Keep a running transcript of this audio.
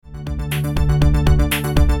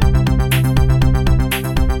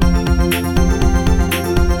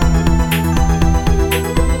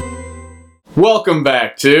Welcome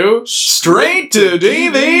back to Straight to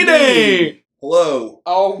DVD. Hello.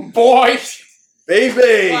 Oh boy.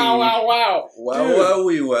 Baby. Wow. Wow,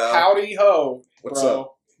 Dude, wow. Howdy ho. What's bro.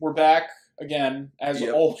 up? We're back again, as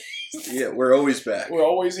Yep. always. Yeah, we're always back. We're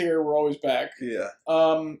always here, we're always back. Yeah.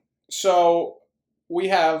 So we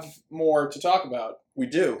have more to talk about. We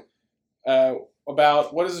do.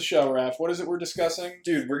 About what is the show, Raf? What is it we're discussing?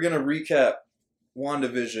 Dude, we're going to recap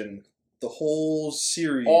WandaVision, the whole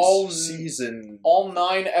series, season. All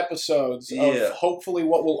 9 episodes Yeah. of hopefully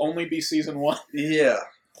what will only be season 1. Yeah.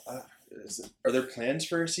 Are there plans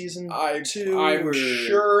for season 2? I'm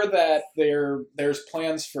sure that there's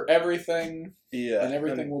plans for everything. Yeah. And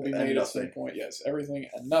everything will be and made at some nothing. point. Yes, everything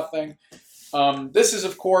and nothing. This is,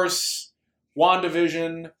 of course,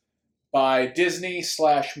 WandaVision by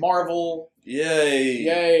Disney/Marvel. Yay.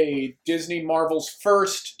 Yay! Disney Marvel's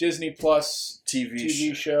first Disney Plus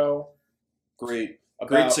TV show. Great. About,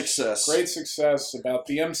 Great success. Great success about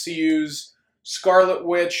the MCU's Scarlet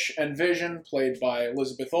Witch and Vision, played by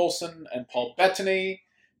Elizabeth Olsen and Paul Bettany,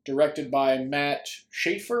 directed by Matt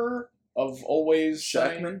Schaefer of Always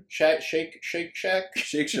Shackman? Shake Shack. Shake Shack,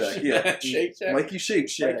 yeah. Shake Shack. Mikey Shake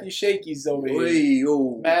Shack. Mikey Shakey's over here. Hey,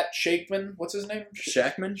 oh. Matt Shakeman. What's his name?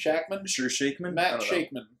 Shackman? Shackman? Sure, Shakeman? Matt I don't know.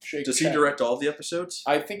 Shakeman. Does he direct all the episodes?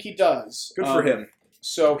 I think he does. Good for him.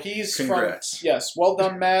 So he's Congrats. from... Yes, well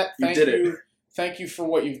done, Matt. You did it. Thank you for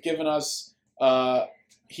what you've given us.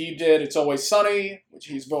 He did It's Always Sunny, which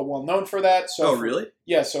he's well known for that. So really?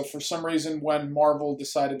 Yeah, so for some reason when Marvel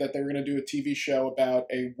decided that they were going to do a TV show about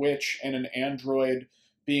a witch and an android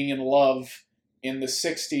being in love in the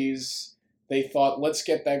 60s, they thought, let's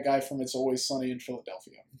get that guy from It's Always Sunny in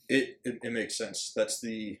Philadelphia. It makes sense. It's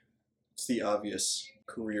the obvious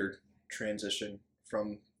career transition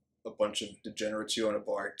from a bunch of degenerates who own a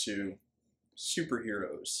bar to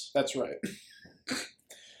superheroes. That's right.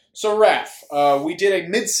 So, Raf, we did a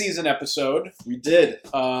mid-season episode. We did.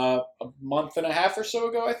 A month and a half or so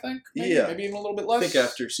ago, I think. Maybe, Yeah. Maybe even a little bit less. I think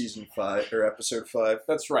after season 5, or episode 5.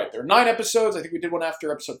 That's right. There are 9 episodes. I think we did one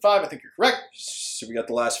after episode 5. I think you're correct. So we got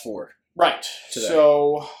the last 4 Right. today.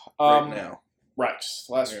 So, right now. Right.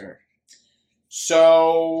 Last Yeah. 4.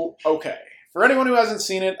 So, okay. For anyone who hasn't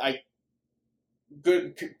seen it,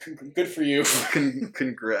 good for you.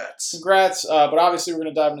 Congrats. Congrats. But obviously, we're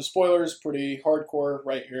going to dive into spoilers. Pretty hardcore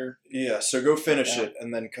right here. Yeah, so go finish Yeah. it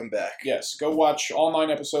and then come back. Yes, go watch all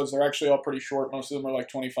 9 episodes. They're actually all pretty short. Most of them are like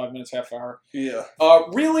 25 minutes, half hour. Yeah.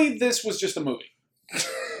 Really, this was just a movie.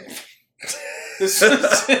 This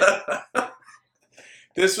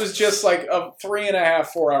was just like a 3.5,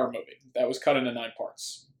 4-hour movie that was cut into 9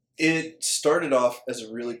 parts. It started off as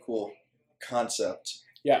a really cool concept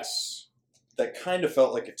Yes, that kind of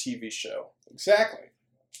felt like a TV show. exactly.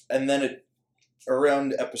 And then it,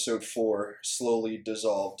 around episode 4, slowly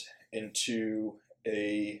dissolved into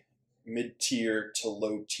a mid-tier to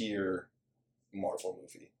low-tier Marvel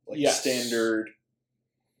movie. Like Yes. standard,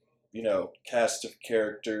 cast of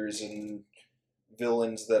characters and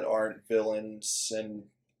villains that aren't villains and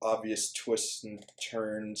obvious twists and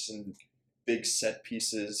turns and big set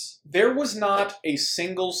pieces. There was not a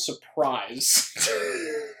single surprise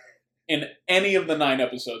in any of the 9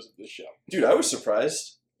 episodes of this show. Dude, I was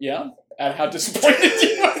surprised. Yeah? At how disappointed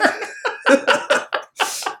you were.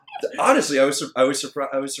 Honestly, I was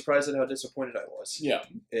surprised at how disappointed I was. Yeah.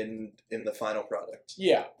 In the final product.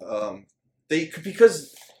 Yeah.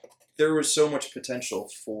 Because there was so much potential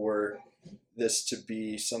for this to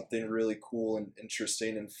be something really cool and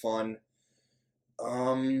interesting and fun. But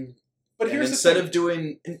And here's instead the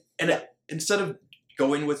thing. instead of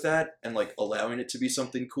going with that and like allowing it to be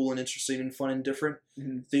something cool and interesting and fun and different,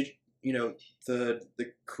 Mhm. the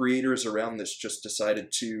creators around this just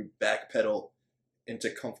decided to backpedal into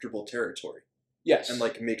comfortable territory Yes. and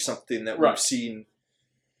like make something that Right. we've seen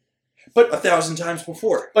But 1,000 times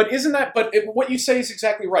before. But isn't that? What you say is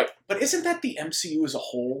exactly right. But isn't that the MCU as a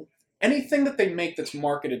whole? Anything that they make that's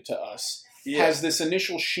marketed to us has this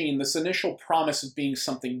initial sheen, this initial promise of being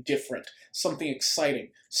something different, something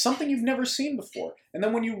exciting, something you've never seen before. And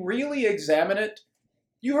then when you really examine it,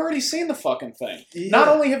 you've already seen the fucking thing. Yeah. Not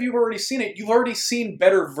only have you already seen it, you've already seen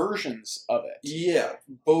better versions of it. Yeah,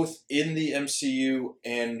 both in the MCU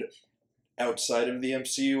and outside of the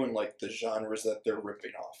MCU and like the genres that they're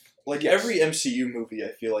ripping off. Like Yes. every MCU movie I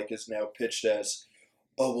feel like is now pitched as,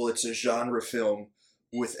 oh well, it's a genre film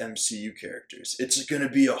with MCU characters. It's going to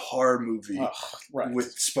be a horror movie Right.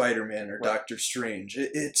 with Spider-Man or Right. Doctor Strange.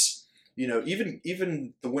 It's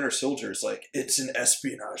even the Winter Soldier is like, it's an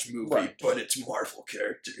espionage movie, Right. but it's Marvel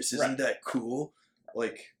characters. Isn't Right. that cool?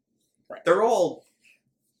 Like, Right. they're all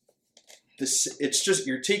it's just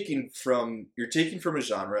you're taking from a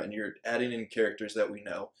genre and you're adding in characters that we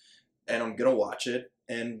know, and I'm gonna watch it,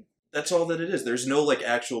 and that's all that it is. There's no like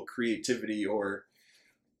actual creativity or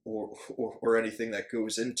anything that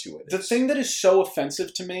goes into it. The thing that is so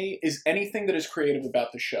offensive to me is anything that is creative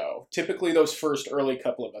about the show. Typically those first early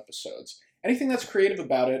couple of episodes. Anything that's creative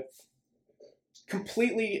about it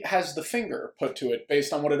completely has the finger put to it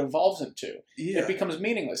based on what it evolves into. Yeah. It becomes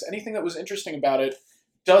meaningless. Anything that was interesting about it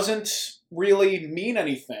doesn't really mean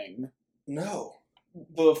anything. No.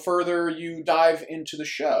 The further you dive into the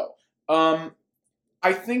show.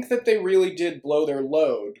 I think that they really did blow their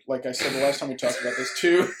load, like I said the last time we talked about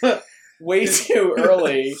this, way too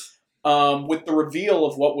early with the reveal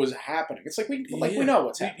of what was happening. It's like we know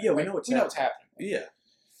what's happening. Yeah, we know what's happening. Yeah.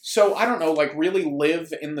 So I don't know, like really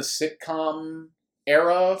live in the sitcom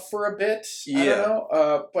era for a bit. Yeah. I don't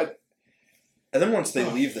know, but and then once they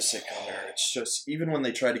leave the sitcom era, it's just even when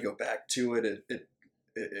they try to go back to it,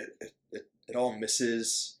 it all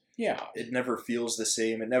misses. Yeah. It never feels the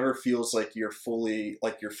same. It never feels like you're fully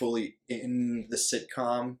in the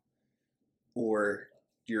sitcom, or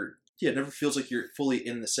it never feels like you're fully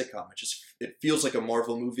in the sitcom. It feels like a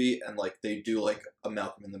Marvel movie, and like they do like a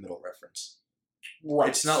Malcolm in the Middle reference. Right.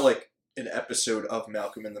 It's not like an episode of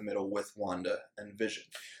Malcolm in the Middle with Wanda and Vision,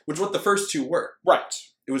 which is what the first two were. Right.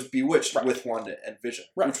 It was Bewitched with Wanda and Vision,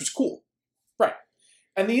 which was cool. Right.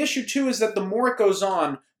 And the issue too is that the more it goes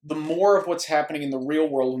on, the more of what's happening in the real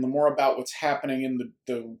world and the more about what's happening in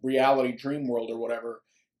the reality dream world or whatever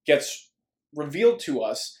gets revealed to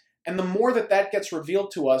us. And the more that gets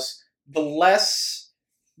revealed to us, the less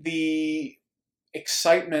the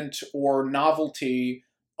excitement or novelty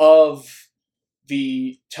of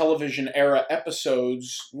the television era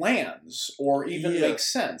episodes lands or even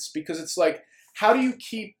makes sense. Because it's like, how do you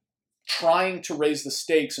keep trying to raise the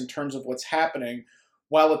stakes in terms of what's happening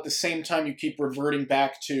while at the same time you keep reverting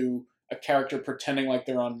back to a character pretending like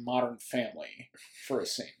they're on Modern Family for a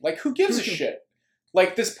scene? Like, who gives a shit?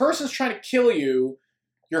 Like, this person's trying to kill you,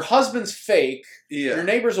 your husband's fake, your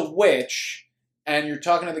neighbor's a witch, and you're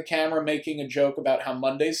talking to the camera making a joke about how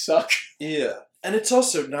Mondays suck. Yeah. And it's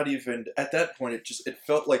also not even, at that point, it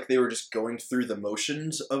felt like they were just going through the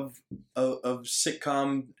motions of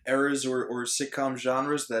sitcom eras or sitcom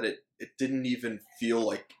genres, that it didn't even feel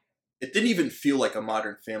like a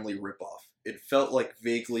Modern Family ripoff. It felt like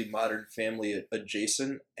vaguely Modern Family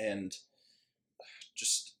adjacent, and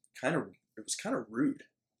just it was kind of rude.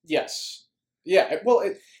 Yes. Yeah, well,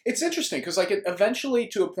 it's interesting because like it eventually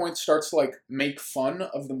to a point starts to like make fun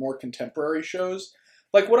of the more contemporary shows.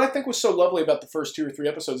 Like what I think was so lovely about the first 2 or 3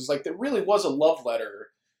 episodes is like there really was a love letter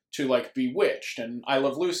to like Bewitched and I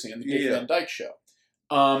Love Lucy and the Dick Van Dyke Show.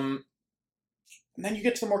 And then you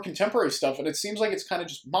get to the more contemporary stuff and it seems like it's kind of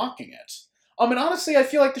just mocking it. And honestly, I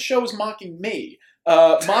feel like the show is mocking me.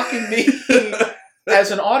 Mocking me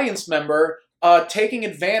as an audience member, taking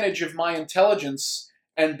advantage of my intelligence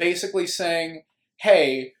and basically saying,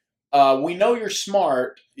 hey, we know you're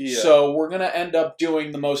smart, so we're going to end up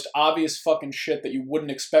doing the most obvious fucking shit that you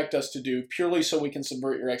wouldn't expect us to do purely so we can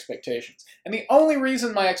subvert your expectations. And the only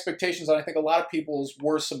reason my expectations, and I think a lot of people's,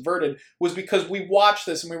 were subverted was because we watched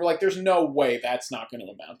this and we were like, there's no way that's not going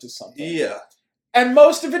to amount to something. Yeah. And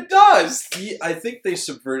most of it does. I think they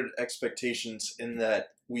subverted expectations in that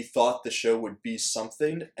we thought the show would be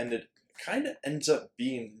something, and it kind of ends up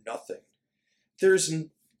being nothing.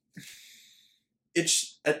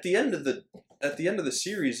 It's at the end of the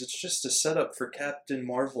series. It's just a setup for Captain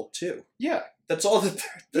Marvel 2. Yeah, that's all that.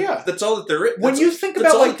 That's all that there is. When you think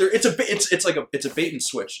about like, it's a bait and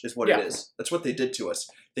switch is what it is. That's what they did to us.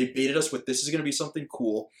 They baited us with this is going to be something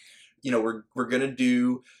cool. You know, we're going to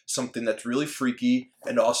do something that's really freaky,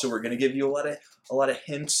 and also we're going to give you a lot of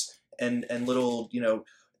hints and little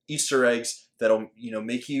Easter eggs that'll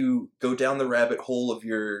make you go down the rabbit hole of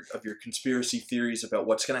your conspiracy theories about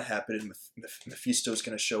what's going to happen, and Mephisto's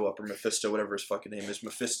going to show up, or Mephisto, whatever his fucking name is,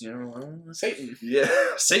 Mephisto, Satan. Yeah,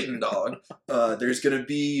 Satan dog. There's going to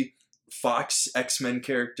be Fox X-Men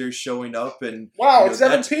characters showing up, and wow, it's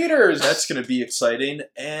Evan Peters. That's going to be exciting,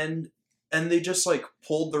 and they just like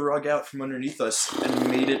pulled the rug out from underneath us and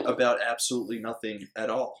made it about absolutely nothing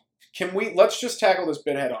at all. Let's just tackle this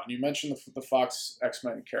bit head on. You mentioned the Fox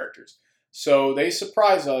X-Men characters. So they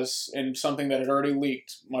surprise us in something that had already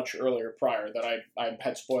leaked much earlier prior that I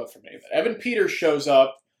had spoiled for me. That Evan Peters shows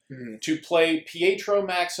up to play Pietro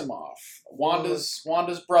Maximoff, Wanda's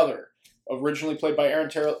brother, originally played by Aaron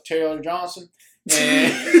Taylor Johnson,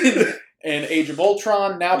 and in Age of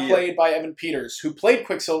Ultron, now played by Evan Peters, who played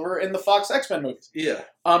Quicksilver in the Fox X-Men movies. Yeah.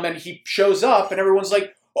 And he shows up, and everyone's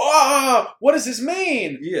like, what does this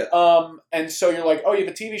mean? Yeah. And so you're like, oh, you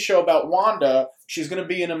have a TV show about Wanda. She's going to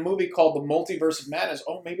be in a movie called The Multiverse of Madness.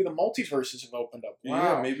 Oh, maybe the multiverses have opened up.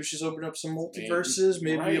 Wow. Yeah, maybe she's opened up some multiverses.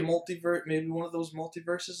 Maybe right. a multiverse. Maybe one of those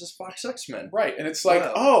multiverses is Fox X-Men. Right, and it's like,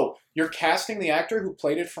 Wow. oh, you're casting the actor who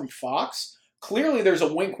played it from Fox? Clearly there's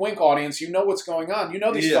a wink-wink audience. You know what's going on. You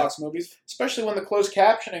know these Fox movies, especially when the closed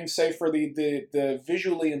captioning, say, for the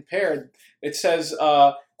visually impaired, it says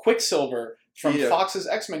Quicksilver from Fox's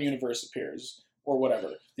X-Men universe appears, or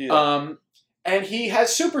whatever. Yeah. And he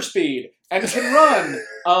has super speed and can run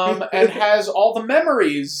and has all the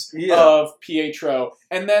memories of Pietro.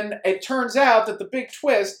 And then it turns out that the big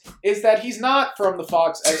twist is that he's not from the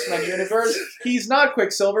Fox X-Men universe. He's not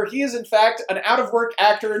Quicksilver. He is, in fact, an out-of-work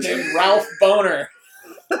actor named Ralph Boner.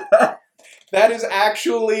 That is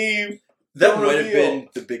actually that might have been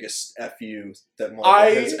the biggest FU that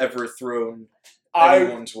Marvel has ever thrown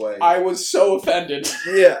anyone's way. I was so offended.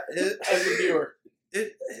 Yeah. As a viewer.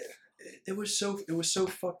 It was so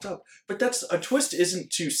fucked up. But that's a twist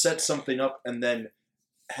isn't to set something up and then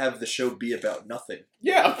have the show be about nothing.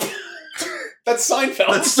 Yeah. That's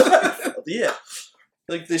Seinfeld. Yeah.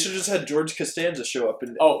 Like they should have just had George Costanza show up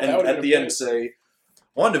and at the end say,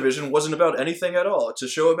 WandaVision wasn't about anything at all. It's a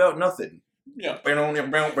show about nothing. Yeah. Or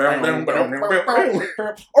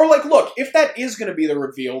like, look, if that is going to be the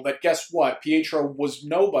reveal that guess what, Pietro was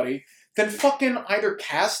nobody, then fucking either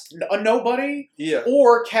cast a nobody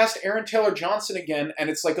or cast Aaron Taylor Johnson again and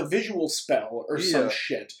it's like a visual spell or some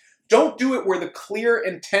shit. Don't do it where the clear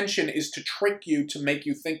intention is to trick you to make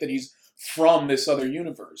you think that he's from this other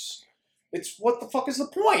universe. It's what the fuck is the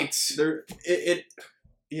point? The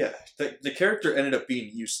character ended up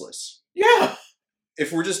being useless. Yeah.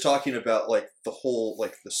 If we're just talking about like the whole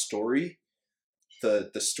the story, the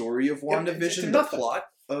story of WandaVision, the plot,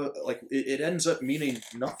 it ends up meaning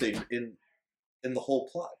nothing in the whole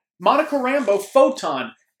plot. Monica Rambeau,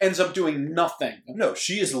 Photon, ends up doing nothing. No,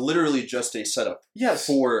 she is literally just a setup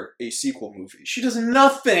for a sequel movie. She does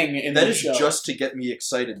nothing in that the is show. Just to get me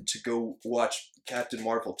excited to go watch Captain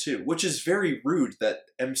Marvel 2, which is very rude that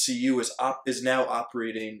MCU is now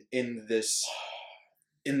operating in this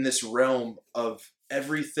realm of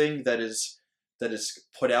everything that is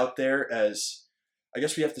put out there as, I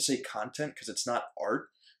guess we have to say content because it's not art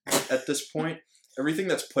at this point. Everything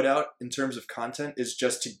that's put out in terms of content is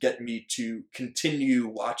just to get me to continue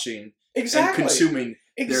watching and consuming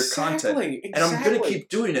their content. And I'm going to keep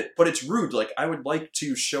doing it, but it's rude. Like, I would like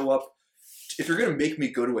to show up. If you're going to make me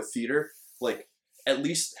go to a theater, like, at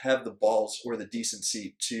least have the balls or the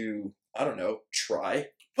decency to, I don't know, try.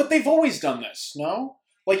 But they've always done this, no?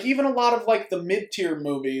 Like, even a lot of, like, the mid-tier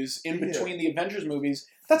movies in between the Avengers movies,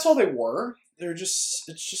 that's all they were. They're just...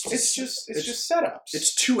 It's just setups.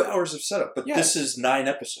 It's 2 hours of setup, but this is 9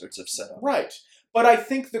 episodes of setup. Right. But I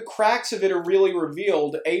think the cracks of it are really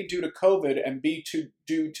revealed, A, due to COVID, and B,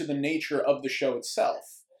 due to the nature of the show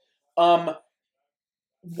itself.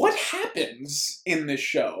 What happens in this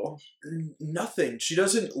show? Nothing. She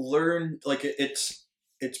doesn't learn... Like, it's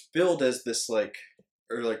billed as this, like...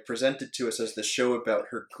 Or, like, presented to us as the show about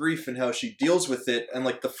her grief and how she deals with it. And,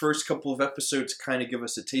 like, the first couple of episodes kind of give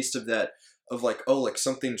us a taste of that. Of, like, oh, like,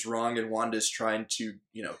 something's wrong and Wanda's trying to,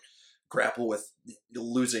 you know, grapple with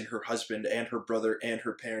losing her husband and her brother and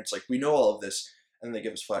her parents. Like, we know all of this. And then they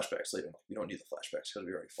give us flashbacks later. We don't need the flashbacks because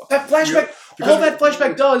we already fucked that flashback. All that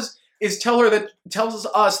flashback does is tells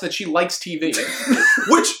us that she likes TV.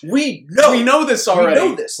 Which we know. We know this already. We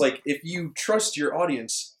know this. Like, if you trust your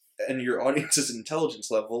audience... and your audience's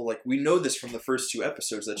intelligence level, like, we know this from the first 2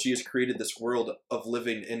 episodes, that she has created this world of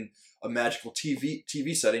living in a magical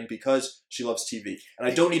TV setting because she loves TV. And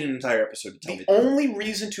I don't need an entire episode to tell me that. The only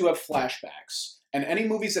reason to have flashbacks, and any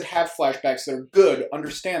movies that have flashbacks that are good,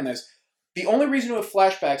 understand this, the only reason to have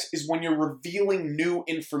flashbacks is when you're revealing new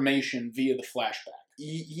information via the flashback.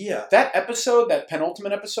 Yeah. That episode, that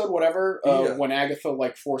penultimate episode, whatever, when Agatha,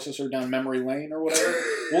 like, forces her down memory lane or whatever,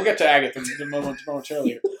 we'll get to Agatha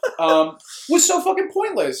momentarily, was so fucking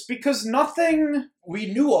pointless because nothing... We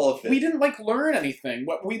knew all of it. We didn't, like, learn anything.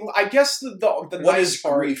 I guess the what nice is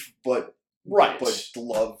part... grief, but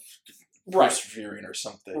love persevering or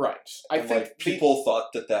something. Right. I think like, people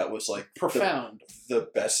thought that was, like... profound. The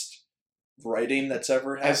best... writing that's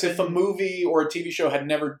ever happened. As if a movie or a TV show had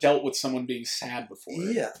never dealt with someone being sad before.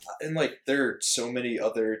 Yeah, and like there are so many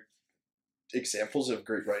other examples of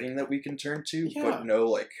great writing that we can turn to, but no,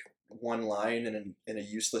 like, one line in a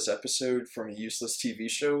useless episode from a useless TV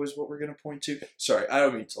show is what we're going to point to. Sorry, I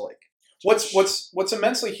don't mean to, like... What's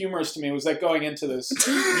immensely humorous to me was that going into this,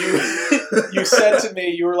 you said to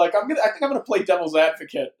me, you were like, I think I'm gonna play devil's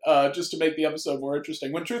advocate just to make the episode more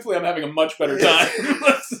interesting. When truthfully, I'm having a much better time.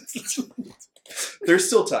 There's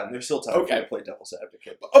still time. There's still time Okay. to play devil's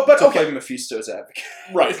advocate. But to okay, play Mephisto's advocate.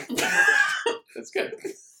 right. That's good.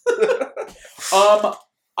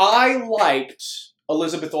 I liked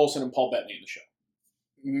Elizabeth Olsen and Paul Bettany in the show.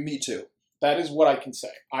 Me too. That is what I can say.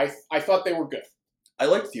 I thought they were good. I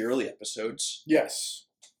liked the early episodes. Yes.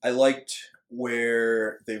 I liked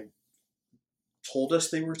where they told us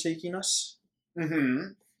they were taking us.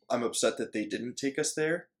 Mm-hmm. I'm upset that they didn't take us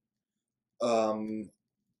there.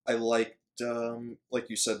 I liked, like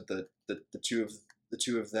you said, the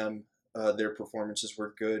two of them. Their performances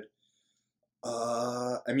were good.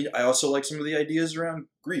 I mean, I also like some of the ideas around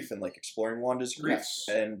grief and like exploring Wanda's grief, Yes.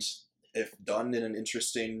 and if done in an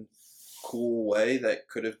interesting, cool way, that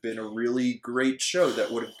could have been a really great show.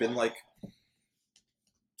 That would have been like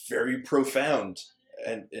very profound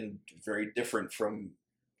and very different from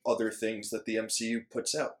other things that the MCU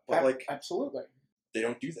puts out. But like, absolutely, they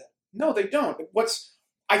don't do that. no, they don't.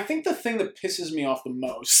 I think the thing that pisses me off the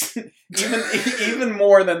most, even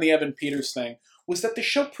more than the Evan Peters thing, was that the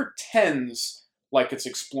show pretends like it's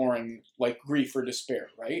exploring like grief or despair,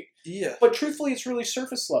 right? Yeah. But truthfully, it's really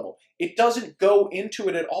surface level. It doesn't go into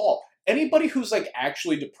it at all. Anybody who's like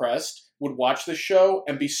actually depressed would watch this show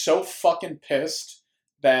and be so fucking pissed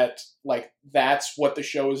that like that's what the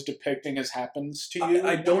show is depicting as happens to you.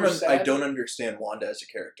 I don't understand Wanda as a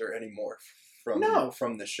character anymore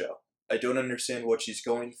from the show. I don't understand what she's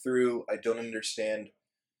going through. I don't understand.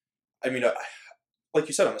 I mean, like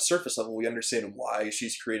you said, on the surface level, we understand why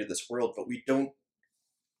she's created this world, but we don't.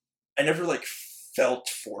 I never like felt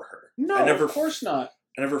for her. No, of course not.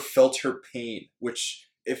 I never felt her pain. Which,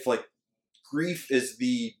 if like grief is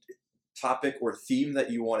the topic or theme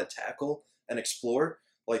that you want to tackle and explore,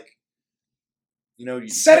 like, you know, you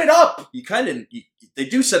set it up. You kind of they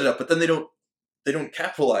do set it up, but then they don't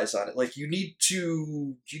capitalize on it. Like, you need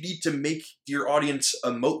to make your audience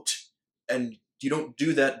emote, and you don't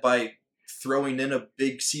do that by throwing in a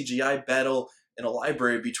big CGI battle in a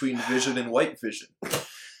library between Vision and White Vision.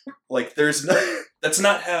 Like, that's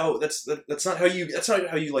not how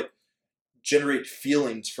you like generate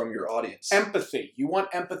feelings from your audience. Empathy. You want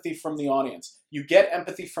empathy from the audience. You get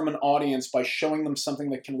empathy from an audience by showing them something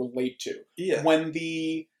that can relate to. Yeah. When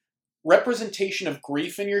the representation of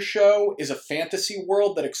grief in your show is a fantasy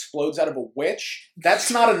world that explodes out of a witch, that's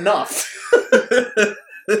not enough.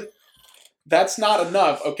 That's not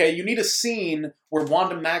enough, okay? You need a scene where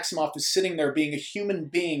Wanda Maximoff is sitting there being a human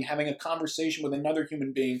being, having a conversation with another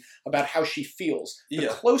human being about how she feels. The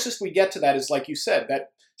closest we get to that is, like you said, that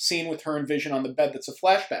scene with her and Vision on the bed that's a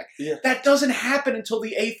flashback. Yeah. That doesn't happen until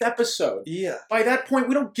the 8th episode. Yeah. By that point,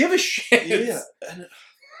 we don't give a shit. Yeah.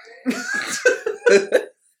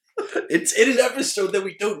 It's in an episode that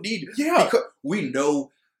we don't need. Yeah. Because we know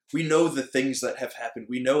the things that have happened.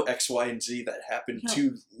 We know X, Y, and Z that happened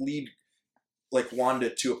to lead like Wanda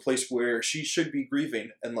to a place where she should be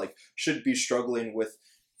grieving and like should be struggling with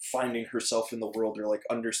finding herself in the world, or like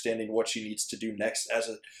understanding what she needs to do next as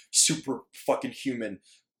a super fucking human.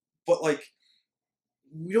 But like,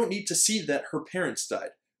 we don't need to see that her parents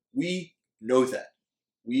died. We know that.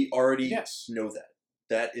 We already know that.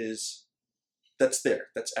 That's there.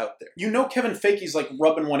 That's out there. You know Kevin Feige's like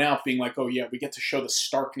rubbing one out, being like, oh yeah, we get to show the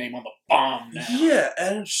Stark name on the bomb now. Yeah,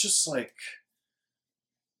 and it's just like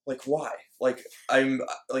why? Like, I'm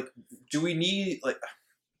like, do we need like?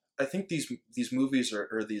 I think these movies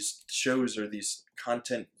or these shows or these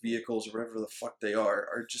content vehicles or whatever the fuck they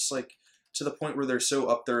are just like to the point where they're so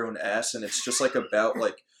up their own ass, and it's just like about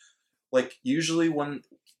like usually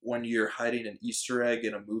when you're hiding an Easter egg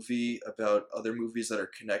in a movie about other movies that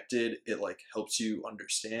are connected, it like helps you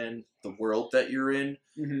understand the world that you're in.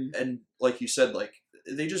 Mm-hmm. And like you said, like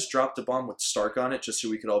they just dropped a bomb with Stark on it just so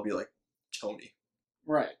we could all be like, Tony.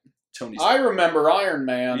 Right. Tony's. I remember Iron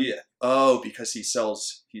Man. Yeah. Oh, because he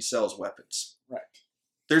sells weapons. Right.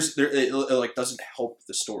 It like doesn't help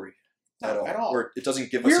the story at all. Or it doesn't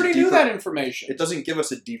give us. We already knew that information. It doesn't give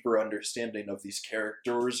us a deeper understanding of these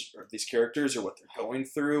characters or what they're going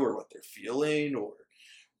through or what they're feeling or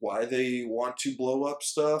why they want to blow up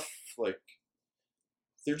stuff. Like,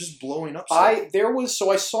 they're just blowing up stuff.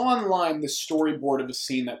 I saw online the storyboard of a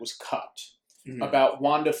scene that was cut. Mm-hmm. About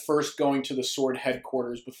Wanda first going to the Sword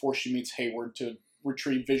headquarters before she meets Hayward to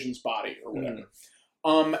retrieve Vision's body or whatever.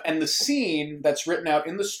 Mm-hmm. And the scene that's written out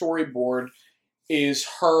in the storyboard is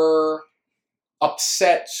her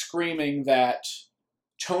upset screaming that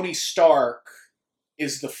Tony Stark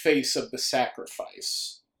is the face of the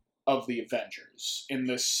sacrifice. of the Avengers in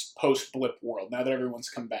this post-blip world, now that everyone's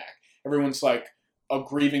come back. Everyone's like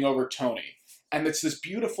grieving over Tony. And it's this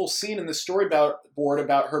beautiful scene in the storyboard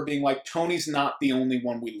about her being like, Tony's not the only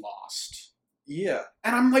one we lost. Yeah.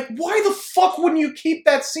 And I'm like, why the fuck wouldn't you keep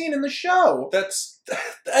that scene in the show? That's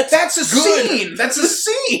a good. scene. That's a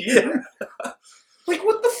scene. Yeah. Like,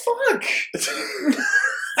 what the fuck?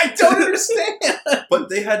 I don't understand. But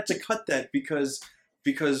they had to cut that because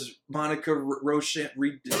Monica Rochambeau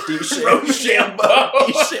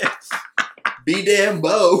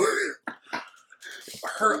B-Dambo.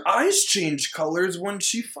 Her eyes change colors when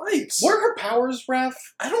she fights. What are her powers,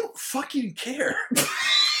 Raf? I don't fucking care.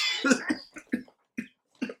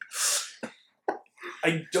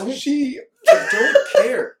 I don't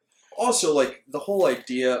care. Also, like, the whole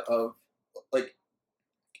idea of, like,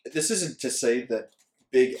 this isn't to say that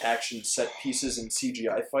big action set pieces and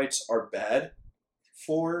CGI fights are bad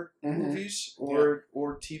for movies or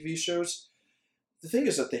TV shows. The thing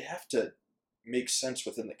is that they have to make sense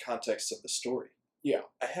within the context of the story. Yeah.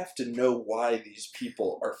 I have to know why these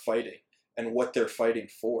people are fighting and what they're fighting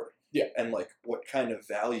for. Yeah. And like what kind of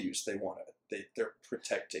values they're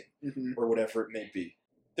protecting or whatever it may be.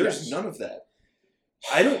 There's none of that.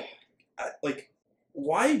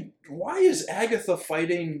 Why is Agatha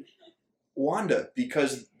fighting Wanda?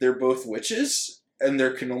 Because they're both witches and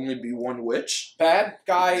there can only be one witch? Bad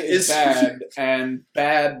guy is bad and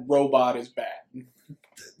bad robot is bad.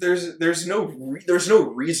 There's no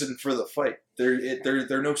reason for the fight. There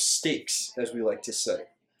are no stakes, as we like to say.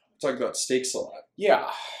 We talk about stakes a lot.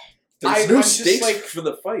 Yeah. There's no stakes for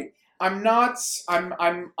the fight. I'm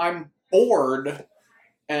bored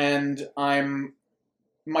and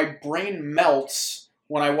my brain melts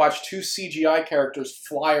when I watch two CGI characters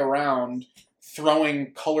fly around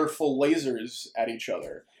throwing colorful lasers at each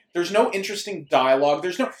other. There's no interesting dialogue.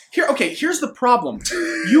 Here's the problem.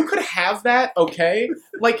 You could have that, okay?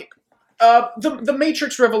 Like, the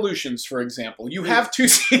Matrix Revolutions, for example. You have two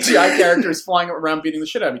CGI characters flying around beating the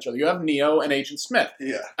shit out of each other. You have Neo and Agent Smith.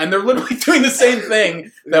 Yeah. And they're literally doing the same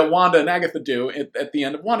thing that Wanda and Agatha do at the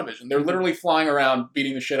end of WandaVision. They're literally flying around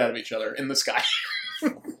beating the shit out of each other in the sky.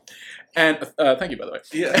 And, thank you, by the way.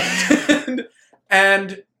 Yeah.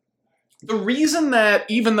 And the reason that,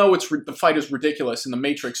 even though the fight is ridiculous in The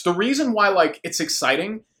Matrix, the reason why, like, it's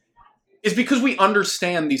exciting is because we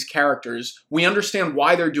understand these characters. We understand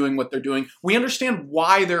why they're doing what they're doing. We understand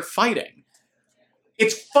why they're fighting.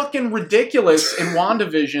 It's fucking ridiculous in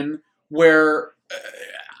WandaVision where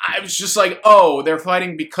I was just like, oh, they're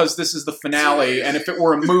fighting because this is the finale, and if it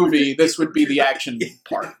were a movie, this would be the action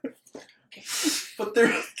part. But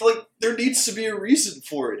there needs to be a reason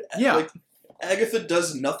for it. Yeah. Like, Agatha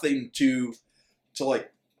does nothing to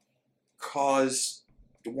like cause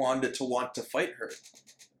Wanda to want to fight her,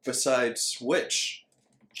 besides which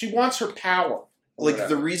she wants her power. Like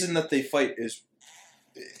the reason that they fight is,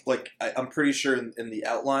 like I'm pretty sure in the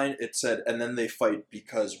outline it said, and then they fight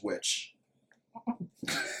because which. What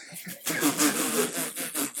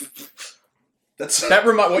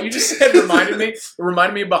you just said reminded me. It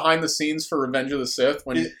reminded me of behind the scenes for Revenge of the Sith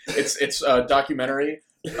when it's a documentary.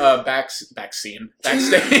 Backstage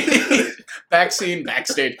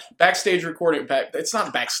recording. It's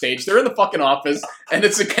not backstage. They're in the fucking office, and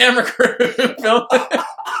it's a camera crew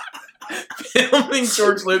filming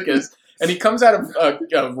George Lucas, and he comes out of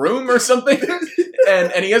a room or something,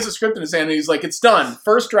 and he has a script in his hand, and he's like, "It's done.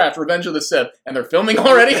 First draft, Revenge of the Sith," and they're filming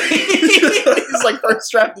already. He's like,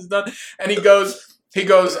 "First draft is done," and he goes,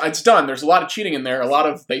 "It's done. There's a lot of cheating in there. A lot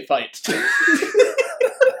of they fight."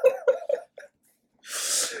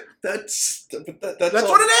 That's what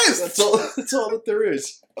it is. That's all that there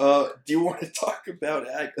is. Do you want to talk about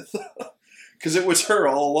Agatha? Because it was her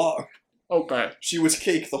all along. Okay. She was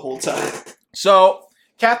cake the whole time. So,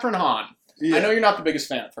 Catherine Hahn. Yeah. I know you're not the biggest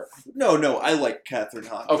fan of her. No, I like Catherine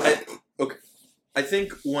Hahn. Okay. I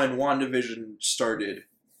think when WandaVision started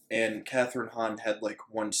and Catherine Hahn had like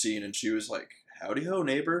one scene and she was like, "Howdy ho,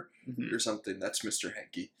 neighbor," or something. That's Mr.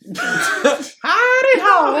 Hanky. Howdy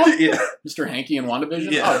ho! Yeah. Mr. Hanky in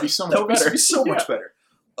WandaVision? Yeah. Oh, it'd be so much better. That would be so much better.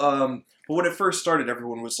 But when it first started,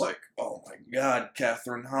 everyone was like, "Oh my god,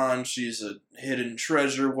 Catherine Hahn, she's a hidden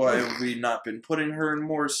treasure. Why have we not been putting her in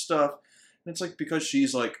more stuff?" And it's like, because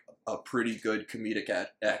she's like a pretty good comedic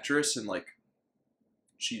actress, and like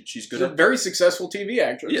she's good at a very successful TV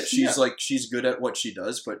actress. Yeah, she's good at what she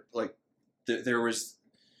does, but like there was,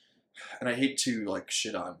 and I hate to like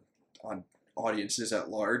shit on audiences at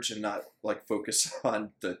large and not like focus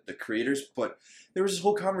on the creators, but there was this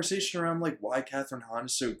whole conversation around like why Catherine Hahn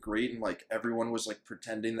is so great, and like everyone was like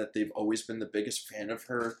pretending that they've always been the biggest fan of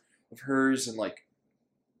hers, and like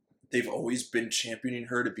they've always been championing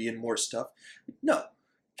her to be in more stuff. No.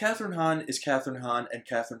 Catherine Hahn is Catherine Hahn, and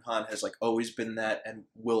Catherine Hahn has like always been that and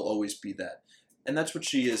will always be that. And that's what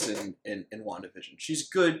she is in WandaVision. She's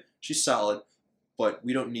good, she's solid, but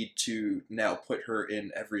we don't need to now put her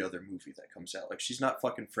in every other movie that comes out. Like, she's not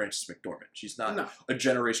fucking Frances McDormand. She's not a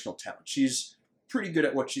generational talent. She's pretty good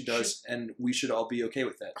at what she does, and we should all be okay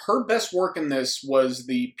with that. Her best work in this was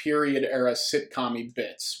the period era sitcom-y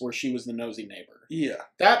bits, where she was the nosy neighbor. Yeah.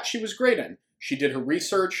 That she was great in. She did her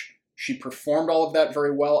research. She performed all of that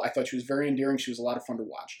very well. I thought she was very endearing. She was a lot of fun to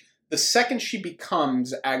watch. The second she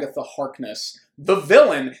becomes Agatha Harkness, the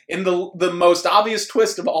villain in the most obvious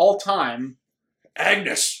twist of all time,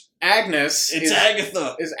 Agnes. It's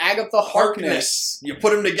Agatha. Is Agatha Harkness. You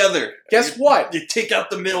put them together. Guess what? You take out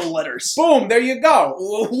the middle letters. Boom, there you go.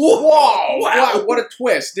 Whoa. Wow. What a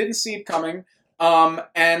twist. Didn't see it coming.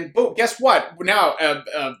 And boom, guess what? Now,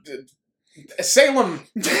 Salem.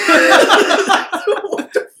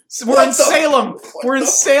 We're in Salem. We're in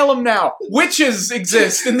Salem now. Witches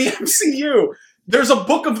exist in the MCU. There's a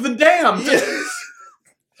Book of the Damned. Yes.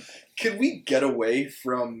 Can we get away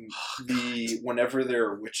from the whenever there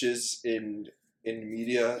are witches in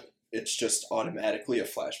media, it's just automatically a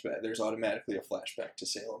flashback. There's automatically a flashback to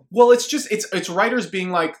Salem. Well, it's writers being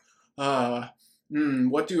like, what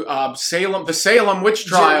do the Salem witch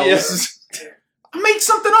trials? Yeah. Make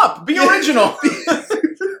something up. Be original.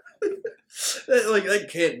 Like, that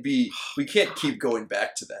can't be. We can't keep going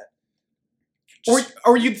back to that.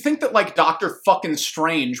 Or you'd think that like Dr. fucking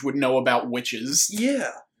Strange would know about witches.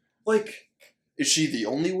 Yeah. Like, is she the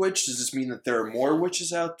only witch? Does this mean that there are more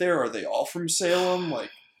witches out there? Are they all from Salem?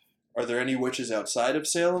 Like, are there any witches outside of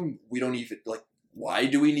Salem? We don't even, like, why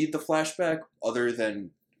do we need the flashback other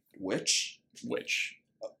than witch? Witch.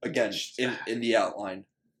 Again, in the outline.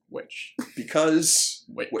 Witch. Because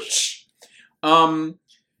witch.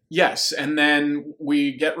 Yes, and then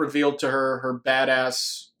we get revealed to her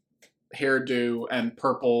badass hairdo and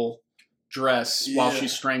purple dress while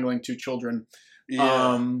she's strangling 2 children.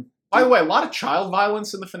 Yeah. By the way, a lot of child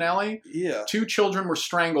violence in the finale. Yeah. 2 children were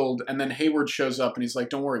strangled, and then Hayward shows up and he's like,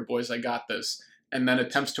 "Don't worry, boys, I got this." And then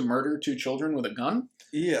attempts to murder 2 children with a gun.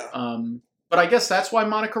 Yeah. But I guess that's why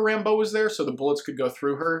Monica Rambeau was there, so the bullets could go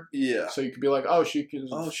through her. Yeah. So you could be like, "Oh, she's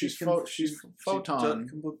photon.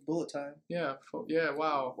 Bullet time." Yeah.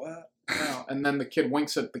 Wow. And then the kid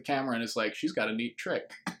winks at the camera and is like, "She's got a neat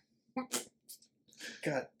trick."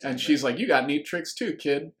 God. And she's like, "You got neat tricks too,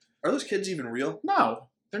 kid." Are those kids even real? No,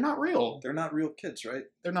 they're not real. They're not real kids, right?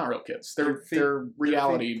 They're not real kids. They're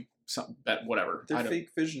reality. Whatever. They're fake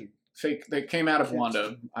vision. Fake. They came out of kids.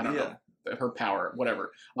 Wanda. I don't know. Her power.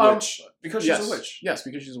 Whatever. Witch. Because she's a witch. Yes,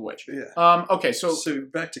 because she's a witch. Yeah. Okay. So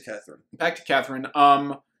back to Catherine.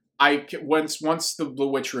 Once the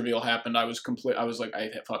witch reveal happened, I was like,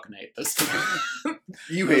 I fucking hate this.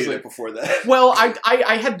 You hated it before that. Well,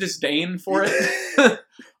 I had disdain for it.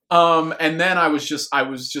 And then I was just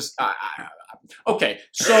okay.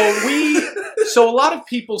 So a lot of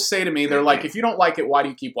people say to me, they're like, if you don't like it, why do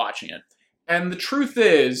you keep watching it? And the truth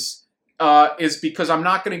is because I'm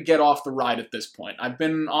not going to get off the ride at this point. I've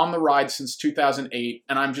been on the ride since 2008,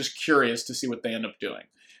 and I'm just curious to see what they end up doing.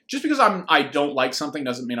 Just because I don't like something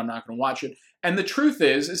doesn't mean I'm not going to watch it. And the truth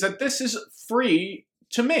is that this is free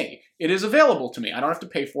to me. It is available to me. I don't have to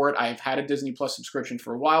pay for it. I've had a Disney Plus subscription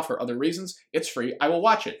for a while for other reasons. It's free. I will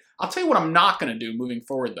watch it. I'll tell you what I'm not going to do moving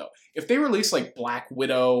forward, though. If they release like Black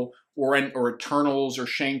Widow or Eternals or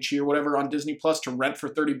Shang-Chi or whatever on Disney Plus to rent for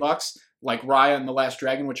 $30, like Raya and the Last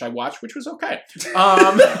Dragon, which I watched, which was okay.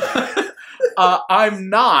 I'm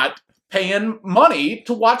not paying money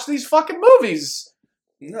to watch these fucking movies.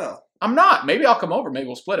 No. I'm not. Maybe I'll come over. Maybe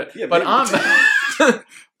we'll split it. Yeah, but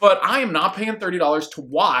but I am not paying $30 to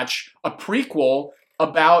watch a prequel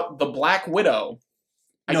about the Black Widow.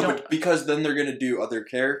 But because then they're going to do other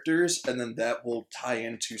characters, and then that will tie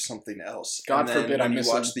into something else. God forbid when you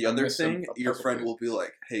watch the other thing, your friend will be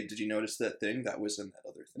like, "Hey, did you notice that thing that was in that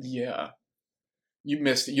other thing?" Yeah. You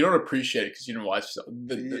missed it. You don't appreciate it because you didn't watch the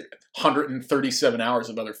 137 hours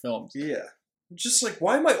of other films. Yeah. Just like,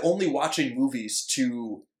 why am I only watching movies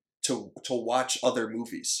to watch other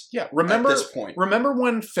movies? Yeah, remember at this point. Remember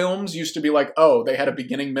when films used to be like, oh, they had a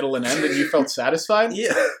beginning, middle, and end, and you felt satisfied?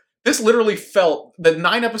 Yeah. This literally felt, the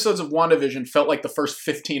 9 episodes of WandaVision felt like the first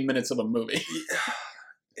 15 minutes of a movie.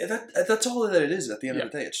 Yeah, that's all that it is at the end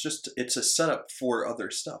of the day. It's a setup for other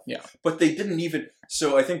stuff. Yeah. But they didn't even,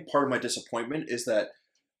 so I think part of my disappointment is that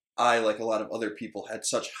I, like a lot of other people, had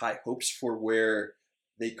such high hopes for where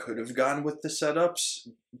they could have gone with the setups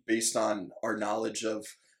based on our knowledge of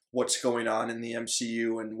what's going on in the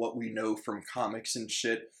MCU and what we know from comics and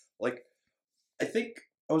shit. Like, I think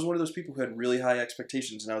one of those people who had really high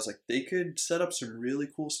expectations, and I was like, they could set up some really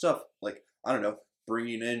cool stuff. Like, I don't know,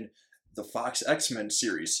 bringing in the Fox X-Men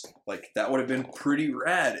series. Like, that would have been pretty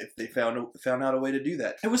rad if they found out a way to do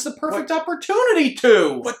that. It was the perfect opportunity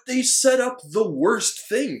to! But they set up the worst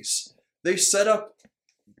things. They set up,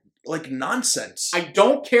 like, nonsense. I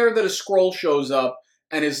don't care that a Skrull shows up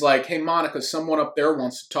and is like, hey, Monica, someone up there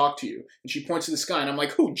wants to talk to you. And she points to the sky, and I'm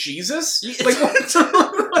like, who, Jesus? Like, what?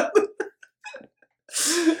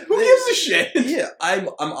 Who gives a shit? Yeah, I'm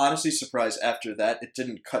honestly surprised after that it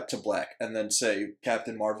didn't cut to black and then say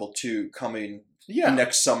Captain Marvel 2 coming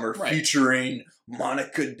next summer featuring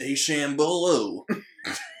Monica Deschambeau.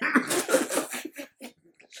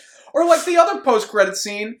 Or like the other post-credit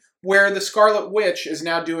scene where the Scarlet Witch is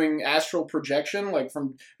now doing astral projection, like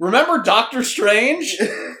from... Remember Doctor Strange?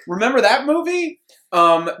 Remember that movie?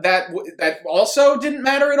 That also didn't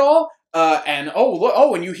matter at all? And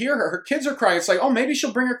you hear her kids are crying. It's like, oh, maybe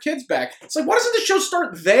she'll bring her kids back. It's like, why doesn't the show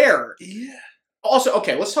start there? Yeah. Also,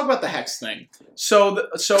 okay, let's talk about the Hex thing. So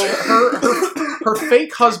her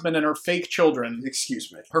fake husband and her fake children.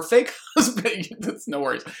 Excuse me. Her fake husband. That's no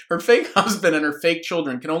worries. Her fake husband and her fake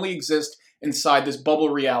children can only exist inside this bubble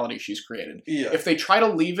reality she's created. Yeah. If they try to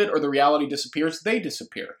leave it or the reality disappears, they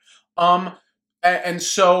disappear. And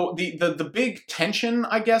so the big tension,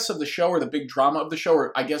 I guess, of the show, or the big drama of the show,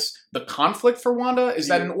 or I guess the conflict for Wanda, is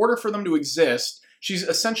that in order for them to exist, she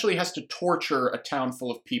essentially has to torture a town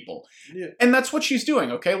full of people. Yeah. And that's what she's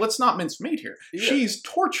doing, okay? Let's not mince meat here. Yeah. She's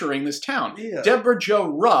torturing this town. Yeah. Deborah Jo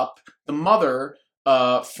Rupp, the mother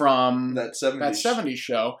from that 70s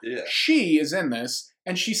show, she is in this,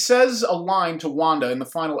 and she says a line to Wanda in the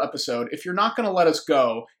final episode, if you're not going to let us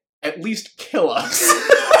go, at least kill us.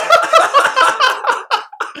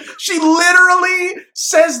 She literally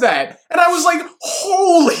says that. And I was like,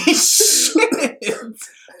 holy shit. I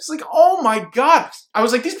was like, oh my God. I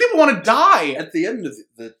was like, these people want to die. At the end of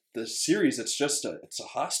the series, it's a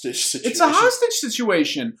hostage situation. It's a hostage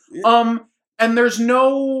situation. Yeah. And there's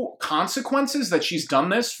no consequences that she's done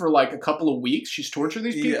this for like a couple of weeks. She's tortured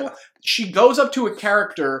these people. Yeah. She goes up to a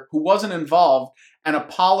character who wasn't involved and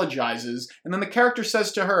apologizes. And then the character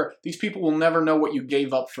says to her, these people will never know what you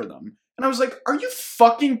gave up for them. And I was like, are you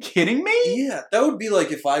fucking kidding me? Yeah, that would be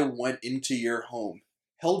like if I went into your home,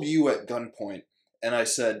 held you at gunpoint, and I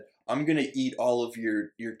said, I'm going to eat all of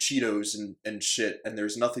your Cheetos and shit, and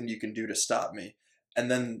there's nothing you can do to stop me.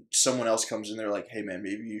 And then someone else comes in, they're like, hey man,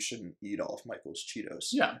 maybe you shouldn't eat all of Michael's Cheetos.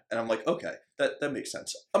 Yeah. And I'm like, okay, that makes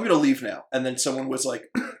sense. I'm going to leave now. And then someone was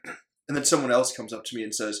like, and then someone else comes up to me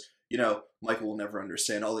and says, you know, Michael will never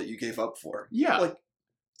understand all that you gave up for him. Yeah. Like,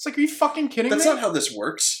 it's like, are you fucking kidding me? That's not how this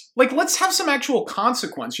works. Like, let's have some actual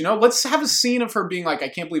consequence, you know? Let's have a scene of her being like, I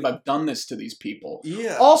can't believe I've done this to these people.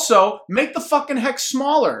 Yeah. Also, make the fucking Hex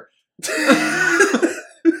smaller.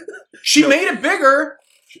 She made it bigger,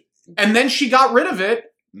 and then she got rid of it.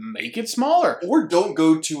 Make it smaller. Or don't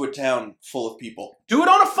go to a town full of people. Do it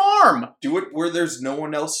on a farm. Do it where there's no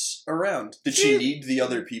one else around. Did she need the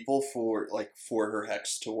other people for her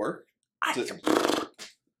Hex to work?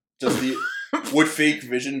 Would fake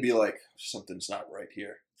Vision be like, something's not right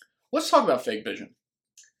here? Let's talk about fake Vision.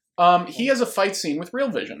 He has a fight scene with real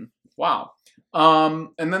Vision. Wow. And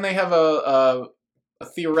then they have a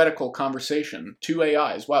theoretical conversation. 2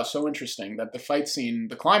 AIs. Wow, so interesting that the fight scene,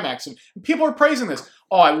 the climax of... People are praising this.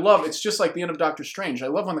 Oh, I love... It's just like the end of Doctor Strange. I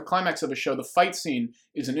love when the climax of a show, the fight scene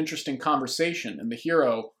is an interesting conversation, and the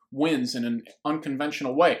hero wins in an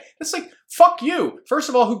unconventional way. It's like, fuck you. First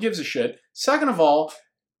of all, who gives a shit? Second of all...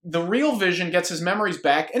 The real Vision gets his memories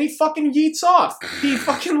back, and he fucking yeets off. He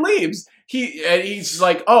fucking leaves. He's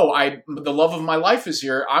like, oh, the love of my life is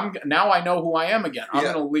here. Now I know who I am again. I'm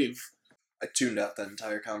gonna leave. I tuned out that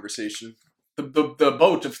entire conversation. The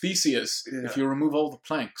boat of Theseus. Yeah. If you remove all the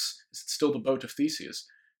planks, is it still the boat of Theseus?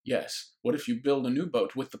 Yes. What if you build a new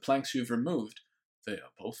boat with the planks you've removed? They are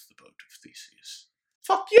both the boat of Theseus.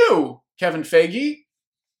 Fuck you, Kevin Feige,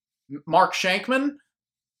 Mark Shankman.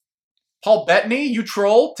 Paul Bettany, you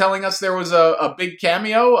troll, telling us there was a big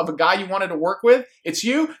cameo of a guy you wanted to work with. It's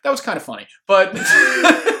you? That was kind of funny. But is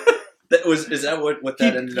that what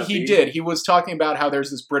that ended up being? He did. He was talking about how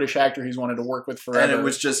there's this British actor he's wanted to work with forever. And it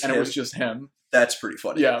was just him. That's pretty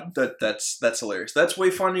funny. Yeah. That's hilarious. That's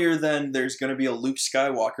way funnier than there's going to be a Luke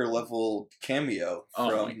Skywalker level cameo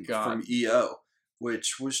from EO,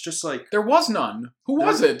 which was just like... There was none. Who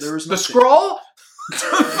was it? There was the Skrull?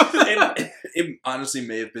 It honestly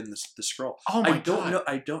may have been the Skrull. Oh my God.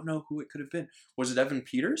 I don't know who it could have been. Was it Evan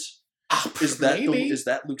Peters? Is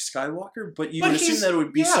that Luke Skywalker? But you would assume that it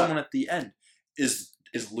would be someone at the end. Is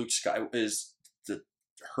Luke Skywalker? Is the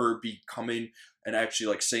her becoming and actually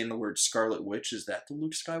like saying the word Scarlet Witch, is that the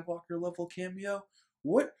Luke Skywalker level cameo?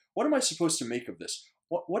 What am I supposed to make of this?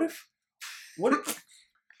 What if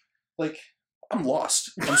like, I'm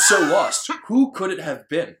lost. I'm so lost. Who could it have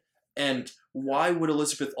been? And why would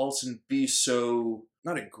Elizabeth Olsen be so,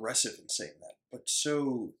 not aggressive in saying that, but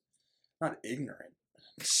so, not ignorant,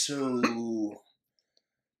 so,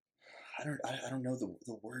 I don't know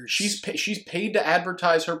the words. She's paid to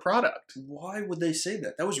advertise her product. Why would they say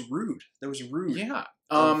that? That was rude. Yeah.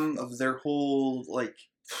 Of their whole, like,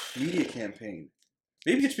 media campaign.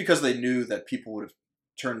 Maybe it's because they knew that people would have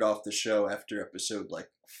turned off the show after episode, like,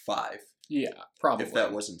 5. Yeah, probably. If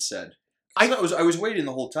that wasn't said. I was waiting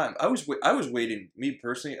the whole time. I was waiting, me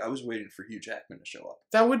personally, I was waiting for Hugh Jackman to show up.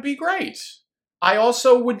 That would be great. I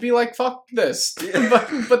also would be like, fuck this. Yeah.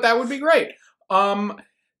 but that would be great.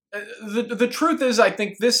 The truth is, I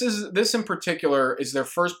think this in particular is their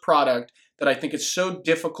first product that I think it's so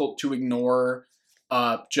difficult to ignore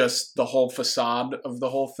just the whole facade of the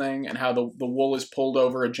whole thing and how the wool is pulled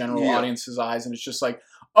over a general audience's eyes, and it's just like,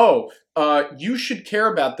 oh, you should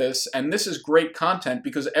care about this, and this is great content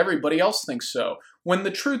because everybody else thinks so. When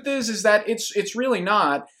the truth is that it's really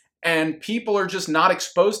not, and people are just not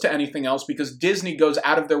exposed to anything else because Disney goes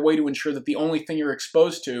out of their way to ensure that the only thing you're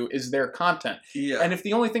exposed to is their content. Yeah. And if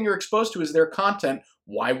the only thing you're exposed to is their content,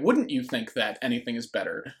 why wouldn't you think that anything is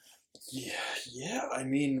better? Yeah. I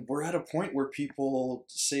mean, we're at a point where people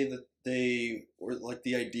say that or like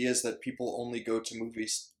the idea is that people only go to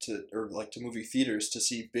movies to movie theaters to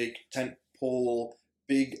see big tentpole,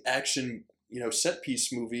 big action, set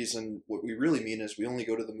piece movies, and what we really mean is we only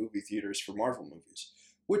go to the movie theaters for Marvel movies,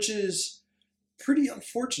 which is pretty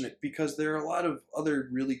unfortunate because there are a lot of other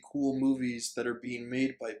really cool movies that are being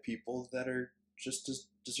made by people that are just as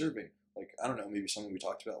deserving. Like, I don't know, maybe something we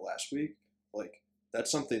talked about last week, like. That's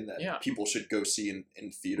something that people should go see in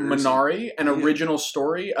theaters. Minari, an original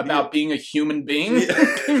story about being a human being.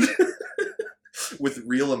 Yeah. With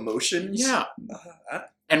real emotions. Yeah.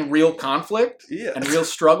 And real conflict. Yeah. And real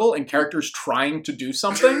struggle and characters trying to do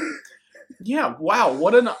something. Yeah, wow,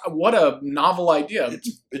 what a novel idea.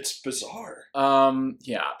 It's bizarre.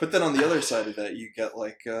 Yeah. But then on the other side of that, you get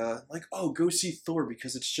like go see Thor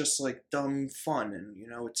because it's just like dumb fun and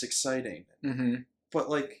it's exciting. Mm-hmm. But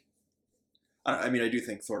like, I mean, I do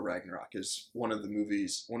think Thor Ragnarok is one of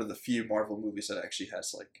the few Marvel movies that actually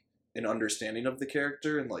has like an understanding of the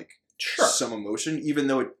character and like some emotion, even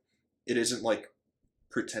though it isn't like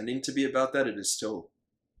pretending to be about that. It is still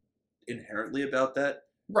inherently about that,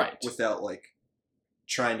 right? Without like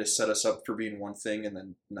trying to set us up for being one thing and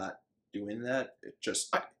then not doing that. It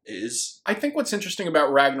just is. I think what's interesting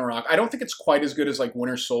about Ragnarok, I don't think it's quite as good as like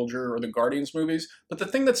Winter Soldier or the Guardians movies, but the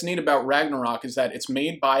thing that's neat about Ragnarok is that it's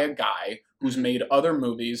made by a guy who's made other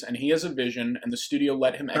movies, and he has a vision, and the studio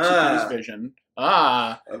let him execute his vision.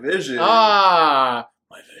 A vision. My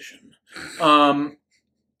vision.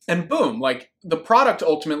 And boom, like, the product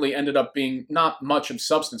ultimately ended up being not much of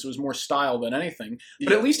substance. It was more style than anything.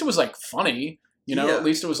 But at least it was, like, funny. At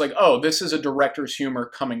least it was like, oh, this is a director's humor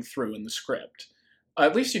coming through in the script.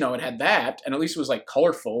 At least, it had that, and at least it was, like,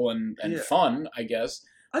 colorful and fun, I guess.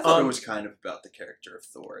 I thought it was kind of about the character of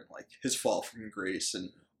Thor and, like, his fall from grace and...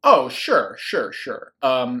 Oh, sure.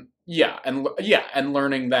 And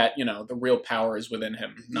learning that, the real power is within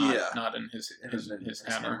him, not in his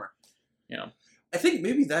hammer. Yeah. I think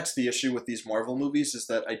maybe that's the issue with these Marvel movies is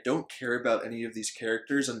that I don't care about any of these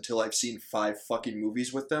characters until I've seen 5 fucking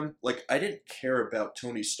movies with them. Like, I didn't care about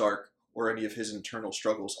Tony Stark or any of his internal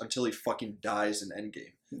struggles until he fucking dies in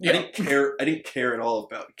Endgame. Yeah. I didn't care at all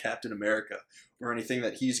about Captain America or anything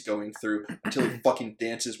that he's going through until he fucking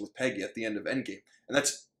dances with Peggy at the end of Endgame. And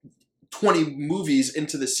that's 20 movies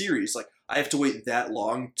into the series. Like, I have to wait that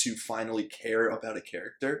long to finally care about a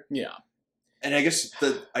character. Yeah. And I guess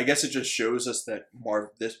it just shows us that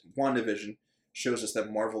this WandaVision shows us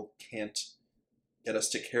that Marvel can't get us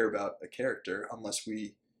to care about a character unless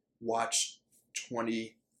we watch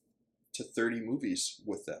 20 to 30 movies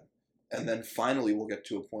with them. And then finally we'll get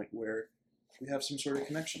to a point where we have some sort of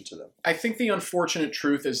connection to them. I think the unfortunate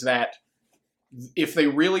truth is that if they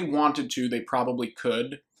really wanted to, they probably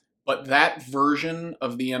could. But that version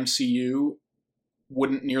of the MCU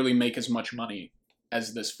wouldn't nearly make as much money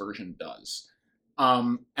as this version does.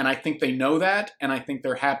 And I think they know that, and I think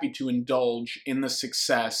they're happy to indulge in the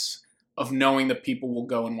success of knowing that people will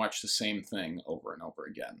go and watch the same thing over and over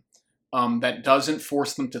again. That doesn't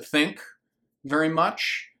force them to think very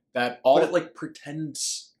much. But it like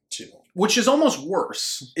pretends to, which is almost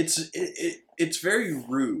worse. It's very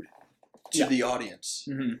rude to the audience.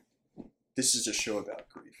 Mm-hmm. This is a show about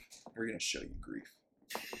grief. We're going to show you grief.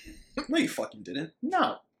 No, you fucking didn't.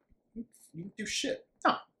 No. You didn't do shit.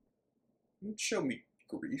 No. You didn't show me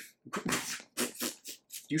grief.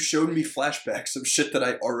 You showed me flashbacks of shit that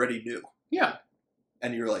I already knew. Yeah.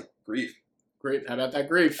 And you're like, grief. Great. How about that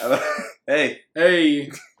grief? Hey.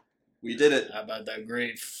 Hey. We did it. How about that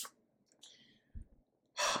grief?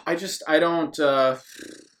 I just don't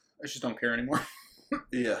care anymore.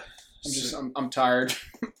 Yeah. I'm tired.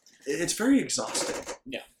 It's very exhausting.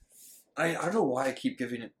 Yeah. I don't know why I keep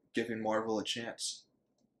giving Marvel a chance.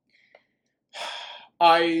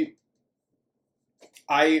 I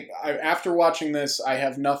after watching this, I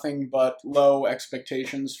have nothing but low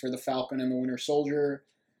expectations for the Falcon and the Winter Soldier.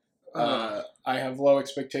 I have low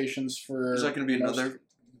expectations for... Is that going to be another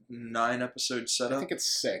 9-episode setup? I think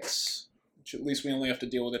it's 6. Which at least we only have to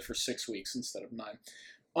deal with it for 6 weeks instead of 9.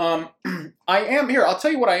 I'll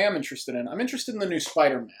tell you what I am interested in. I'm interested in the new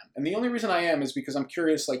Spider-Man. And the only reason I am is because I'm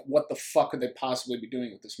curious, like, what the fuck could they possibly be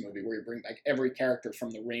doing with this movie where you bring back every character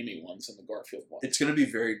from the Raimi ones and the Garfield ones. It's going to be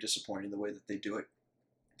very disappointing the way that they do it.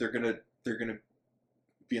 They're gonna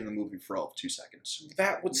be in the movie for all of 2 seconds.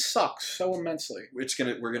 That would suck so immensely.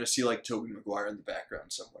 We're gonna see like Tobey Maguire in the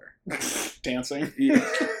background somewhere. Dancing. Yeah.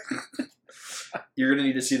 You're gonna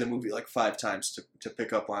need to see the movie like 5 times to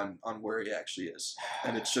pick up on where he actually is.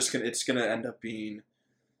 And it's gonna end up being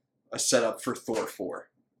a setup for Thor 4.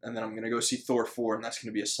 And then I'm gonna go see Thor 4 and that's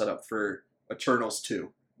gonna be a setup for Eternals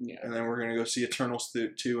 2. Yeah. And then we're gonna go see Eternals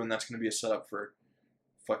 2 and that's gonna be a setup for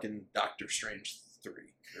fucking Doctor Strange 3.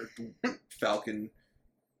 Or Falcon,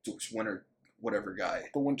 Winter, whatever guy.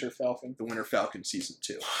 The Winter Falcon. The Winter Falcon season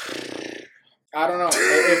 2. I don't know.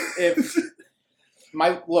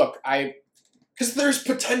 Because there's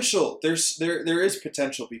potential. There is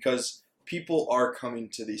potential because people are coming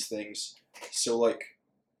to these things. So like,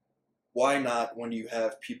 why not when you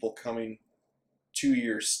have people coming to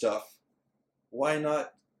your stuff? Why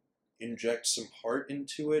not inject some heart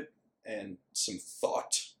into it and some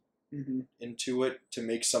thought into it to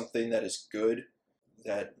make something that is good,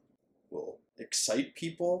 that will excite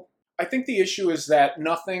people? I think the issue is that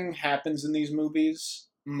nothing happens in these movies,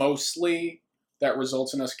 mostly, that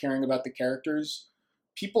results in us caring about the characters.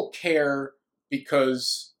 People care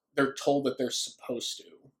because they're told that they're supposed to.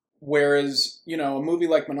 Whereas, a movie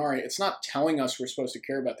like Minari, it's not telling us we're supposed to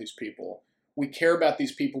care about these people. We care about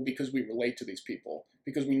these people because we relate to these people,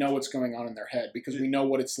 because we know what's going on in their head, because we know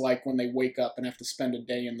what it's like when they wake up and have to spend a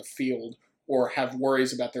day in the field or have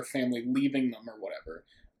worries about their family leaving them or whatever,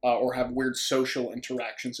 or have weird social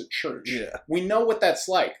interactions at church. Yeah. We know what that's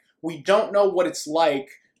like. We don't know what it's like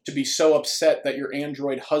to be so upset that your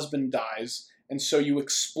android husband dies, and so you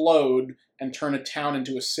explode and turn a town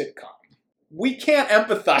into a sitcom. We can't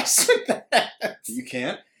empathize with that. You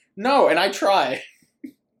can't? No, and I try.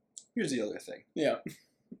 Here's the other thing. Yeah.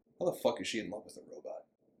 How the fuck is she in love with a robot?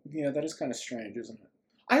 Yeah, that is kind of strange, isn't it?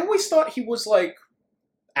 I always thought he was like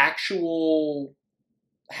actual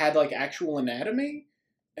anatomy,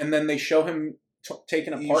 and then they show him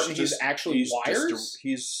taken apart, and he's actually wires.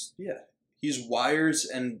 He's wires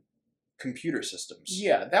and computer systems.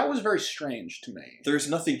 Yeah, that was very strange to me. There's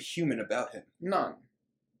nothing human about him. None.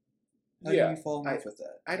 How do you fall in love with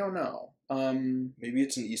that? I don't know. Maybe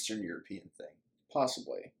it's an Eastern European thing.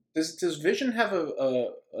 Possibly. Does Vision have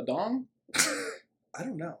a dong? I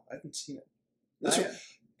don't know. I haven't seen it.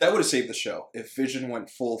 That would have saved the show if Vision went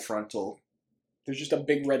full frontal. There's just a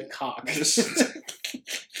big red cock. Just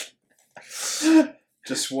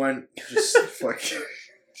fucking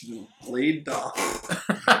laid dong.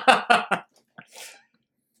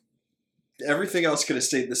 Everything else could have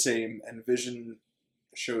stayed the same, and Vision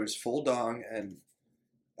shows full dong, and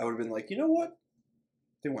I would have been like, you know what?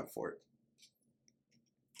 They went for it.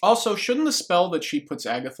 Also, shouldn't the spell that she puts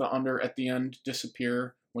Agatha under at the end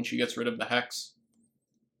disappear when she gets rid of the hex?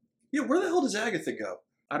 Yeah, where the hell does Agatha go?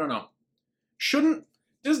 I don't know.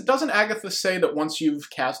 Doesn't Agatha say that once you've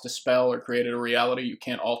cast a spell or created a reality, you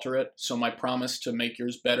can't alter it? So my promise to make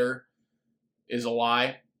yours better is a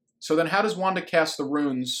lie. So then how does Wanda cast the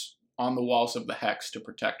runes on the walls of the hex to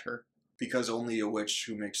protect her? Because only a witch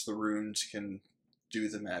who makes the runes can do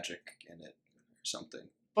the magic in it or something.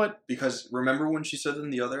 But because remember when she said in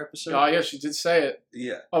the other episode? Oh, yeah, she did say it.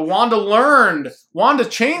 Yeah. Wanda learned. Wanda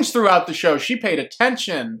changed throughout the show. She paid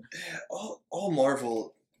attention. All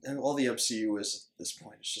Marvel and all the MCU is at this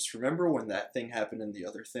point. It's just remember when that thing happened in the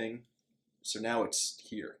other thing? So now it's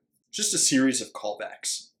here. Just a series of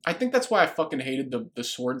callbacks. I think that's why I fucking hated the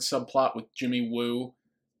sword subplot with Jimmy Woo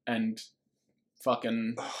and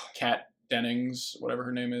fucking Kat Dennings, whatever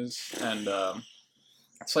her name is. And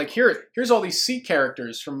it's like, here's all these C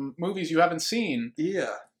characters from movies you haven't seen.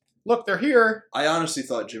 Yeah. Look, they're here. I honestly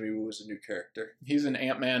thought Jimmy Woo was a new character. He's an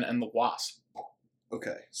Ant-Man and the Wasp.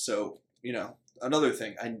 Okay, so, another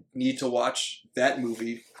thing. I need to watch that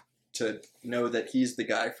movie to know that he's the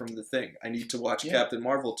guy from The Thing. I need to watch Captain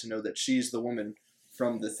Marvel to know that she's the woman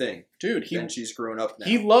from The Thing. Dude, and she's grown up now.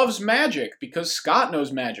 He loves magic because Scott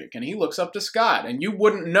knows magic, and he looks up to Scott, and you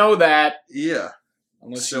wouldn't know that. Yeah.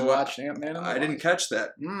 Unless you watched Ant-Man and the Wasp. I didn't catch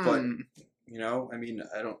that, but...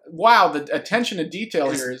 I don't... Wow, the attention to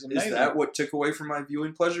detail here is amazing. Is that what took away from my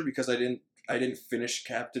viewing pleasure? Because I didn't finish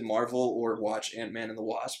Captain Marvel or watch Ant-Man and the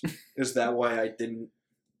Wasp? Is that why I didn't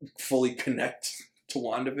fully connect to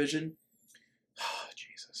WandaVision? Oh,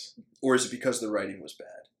 Jesus. Or is it because the writing was bad?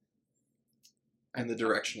 And the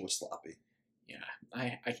direction was sloppy?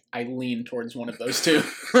 Yeah, I lean towards one of those two.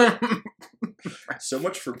 So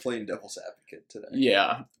much for playing devil's advocate today.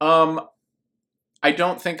 Yeah. I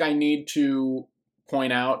don't think I need to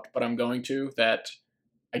point out, but I'm going to, that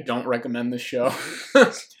I don't recommend this show.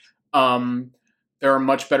 There are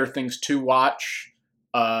much better things to watch,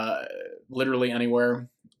 literally anywhere.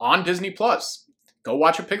 On Disney Plus. Go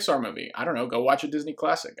watch a Pixar movie. I don't know. Go watch a Disney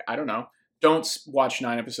classic. I don't know. Don't watch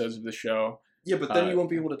 9 episodes of the show. Yeah, but then you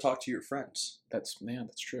won't be able to talk to your friends. That's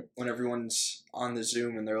true. When everyone's on the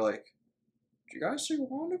Zoom and they're like, "Do you guys see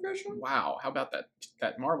WandaVision?" Wow, how about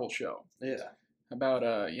that Marvel show? Yeah. How about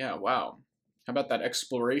wow. How about that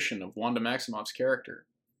exploration of Wanda Maximoff's character?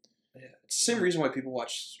 Yeah, it's the same reason why people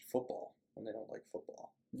watch football when they don't like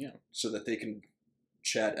football. Yeah. So that they can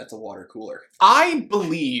chat at the water cooler. I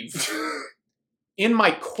believe in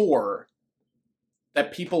my core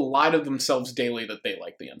that people lie to themselves daily that they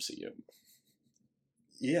like the MCU.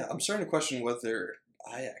 Yeah, I'm starting to question whether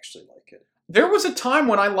I actually like it. There was a time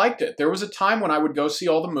when I liked it. There was a time when I would go see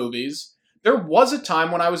all the movies. There was a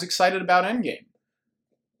time when I was excited about Endgame.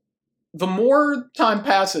 The more time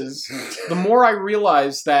passes, the more I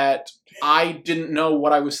realize that I didn't know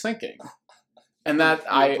what I was thinking. And that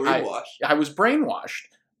I was brainwashed.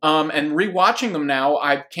 And rewatching them now,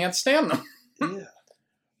 I can't stand them. Yeah.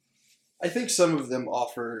 I think some of them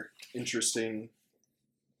offer interesting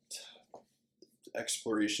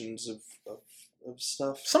explorations of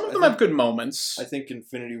stuff. Some of them have good moments. I think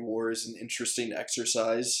Infinity War is an interesting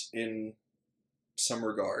exercise in some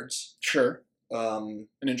regards. Sure. An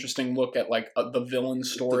interesting look at the villain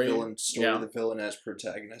story. The villain as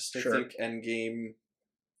protagonist. Sure. I think Endgame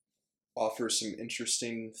offers some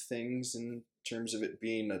interesting things in terms of it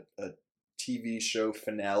being a TV show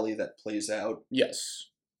finale that plays out. Yes.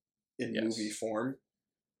 In movie form.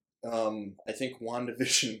 I think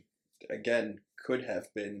WandaVision, again, could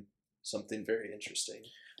have been something very interesting.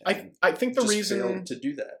 I think the reason failed to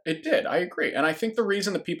do that. It did. I agree. And I think the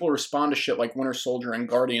reason that people respond to shit like Winter Soldier and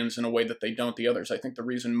Guardians in a way that they don't the others, I think the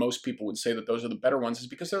reason most people would say that those are the better ones is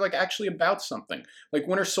because they're actually about something. Like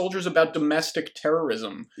Winter Soldier's about domestic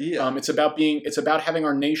terrorism. Yeah. It's about having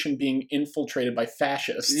our nation being infiltrated by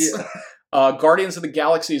fascists. Yeah. Guardians of the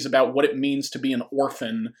Galaxy is about what it means to be an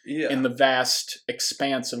orphan in the vast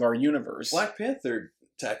expanse of our universe. Black Panther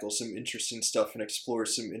tackles some interesting stuff and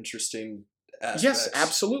explores some interesting aspects. Yes,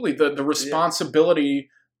 absolutely. The responsibility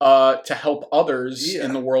to help others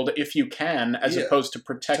in the world if you can, as opposed to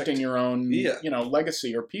protecting your own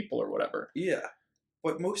legacy or people or whatever. Yeah.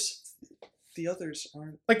 But most the others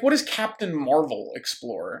aren't. What does Captain Marvel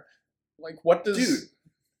explore? What does... Dude,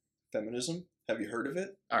 feminism? Have you heard of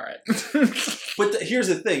it? All right. But here's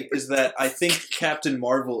the thing, is that I think Captain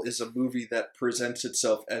Marvel is a movie that presents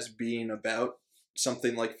itself as being about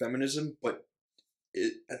something like feminism, but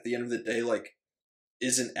at the end of the day,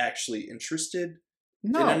 isn't actually interested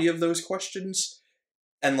in any of those questions.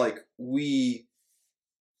 And we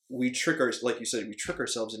trick we trick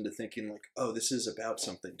ourselves into thinking oh, this is about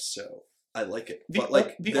something, so I like it.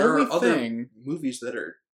 But there are other movies that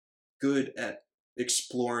are good at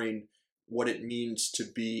exploring what it means to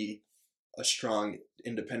be a strong,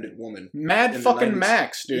 independent woman. Mad fucking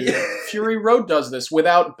Max, dude. Yeah. Fury Road does this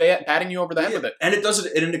without batting you over the head with it. And it does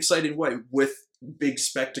it in an exciting way with big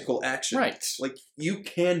spectacle action. Right. You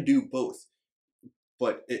can do both.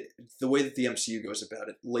 But the way that the MCU goes about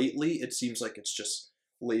it, lately, it seems like it's just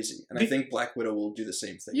lazy. And I think Black Widow will do the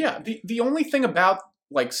same thing. Yeah, the only thing about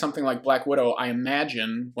something like Black Widow, I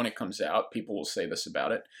imagine, when it comes out, people will say this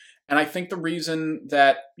about it. And I think the reason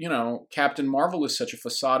that, Captain Marvel is such a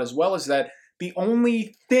facade as well is that the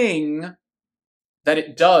only thing that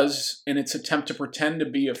it does in its attempt to pretend to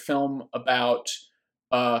be a film about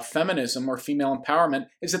feminism or female empowerment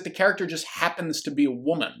is that the character just happens to be a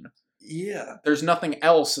woman. Yeah. There's nothing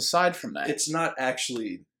else aside from that. It's not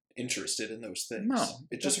actually interested in those things. No,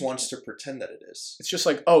 it just wants to pretend that it is. It's just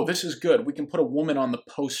like, oh, this is good. We can put a woman on the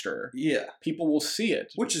poster. Yeah, people will see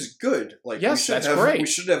it, which is good. Like, yes, that's great. We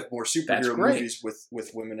should have more superhero movies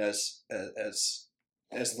with women as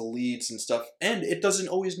the leads and stuff. And it doesn't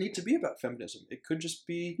always need to be about feminism. It could just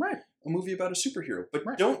be a movie about a superhero. But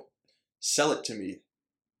don't sell it to me.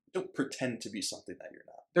 Don't pretend to be something that you're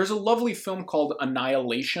not. There's a lovely film called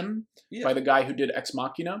Annihilation by the guy who did Ex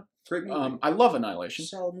Machina. Great movie. I love Annihilation.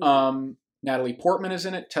 Solid movie. Natalie Portman is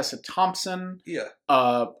in it. Tessa Thompson. Yeah.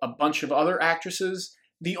 A bunch of other actresses.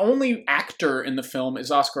 The only actor in the film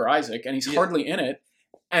is Oscar Isaac, and he's hardly in it.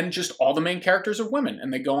 And just all the main characters are women,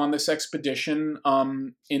 and they go on this expedition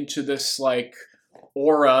into this like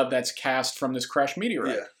aura that's cast from this crashed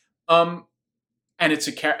meteorite. Yeah. And it's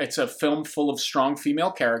a film full of strong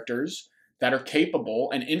female characters that are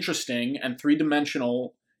capable and interesting and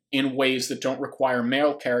three-dimensional in ways that don't require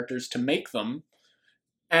male characters to make them.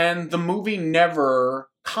 And the movie never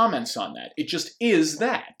comments on that. It just is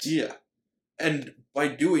that. Yeah. And by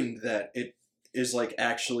doing that, it is like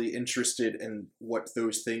actually interested in what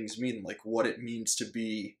those things mean, like what it means to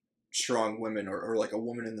be strong women or like a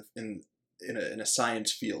woman in a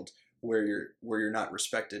science field where you're not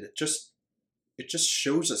respected. It just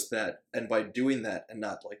shows us that, and by doing that and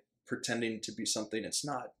not like pretending to be something it's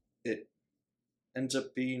not, it ends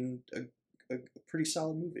up being a pretty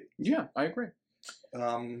solid movie. Yeah, I agree.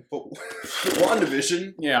 But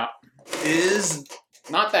WandaVision is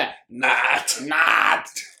not that. Not.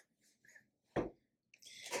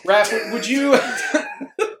 Raf, would you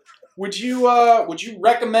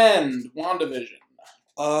recommend WandaVision?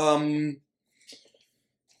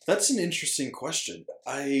 That's an interesting question.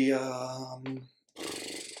 I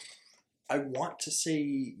want to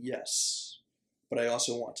say yes, but I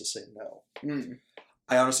also want to say no.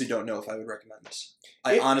 I honestly don't know if I would recommend this.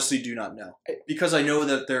 I honestly do not know, because I know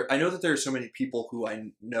that there are so many people who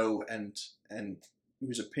I know and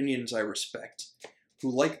whose opinions I respect who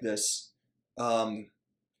like this,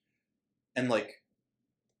 and like,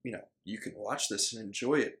 you know, you can watch this and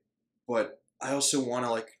enjoy it, but I also want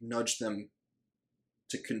to like nudge them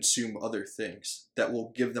to consume other things that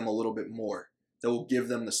will give them a little bit more, that will give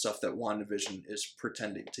them the stuff that WandaVision is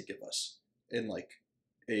pretending to give us in like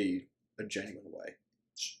a genuine way.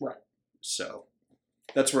 Right. So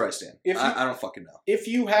that's where I stand. I don't fucking know. If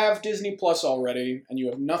you have Disney Plus already and you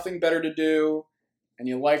have nothing better to do and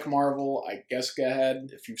you like Marvel, I guess go ahead.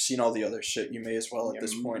 If you've seen all the other shit, you may as well at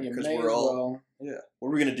this point, because we're all... Yeah. What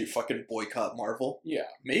are we going to do? Fucking boycott Marvel? Yeah.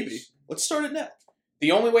 Maybe. Let's start it now.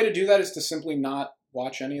 The only way to do that is to simply not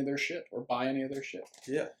watch any of their shit or buy any of their shit.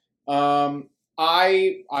 Yeah.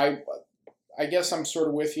 I guess I'm sort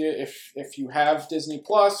of with you. If you have Disney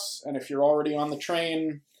Plus and if you're already on the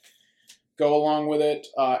train, go along with it.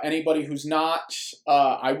 Anybody who's not,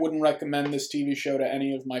 I wouldn't recommend this TV show to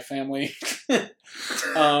any of my family.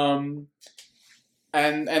 And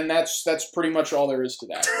that's pretty much all there is to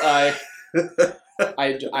that.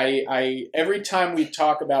 I every time we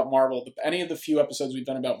talk about Marvel, any of the few episodes we've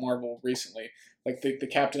done about Marvel recently, like the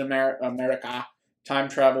Captain America time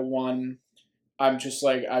travel one, I'm just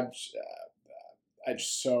like I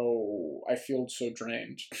feel so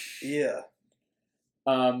drained. Yeah.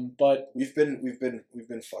 But we've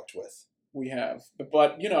been fucked with. We have,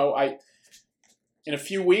 but you know, in a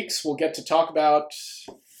few weeks we'll get to talk about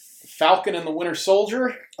Falcon and the Winter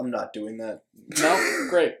Soldier. I'm not doing that. No,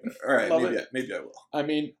 great. All right, maybe I will. I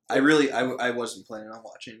mean, I wasn't planning on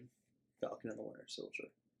watching Falcon and the Winter Soldier.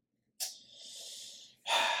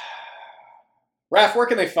 Raf, where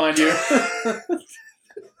can they find you?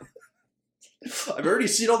 I've already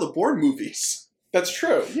seen all the Bourne movies. That's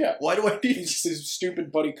true. Yeah. Why do I need these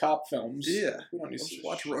stupid buddy cop films? Yeah. We don't need to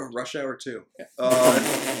watch Rush Hour 2. Yeah.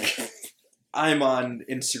 I'm on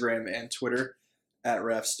Instagram and Twitter at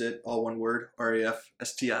Rafstit, all one word,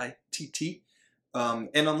 RAFSTITT,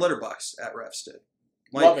 and on Letterboxd at Rafstit.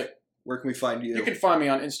 Mike, love it. Where can we find you? You can find me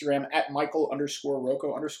on Instagram at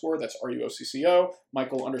Michael_Rocco_. That's RUOCCO.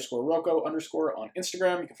 Michael_Rocco_ on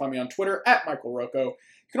Instagram. You can find me on Twitter at Michael Rocco.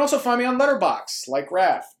 You can also find me on Letterboxd, like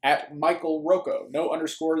Raf, at Michael Rocco, no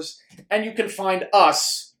underscores. And you can find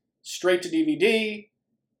us straight to DVD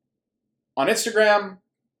on Instagram,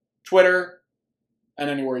 Twitter, and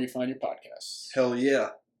anywhere you find your podcasts. Hell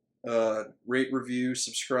yeah. Rate, review,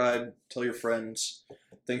 subscribe, tell your friends.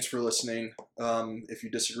 Thanks for listening. If you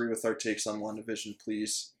disagree with our takes on WandaVision,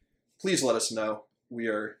 please let us know. We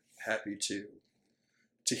are happy to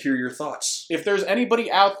hear your thoughts. If there's anybody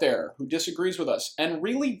out there who disagrees with us and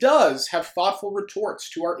really does have thoughtful retorts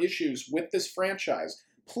to our issues with this franchise,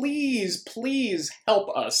 please help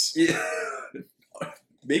us. Yeah.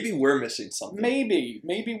 Maybe we're missing something. Maybe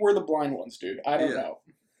we're the blind ones, dude. I don't know.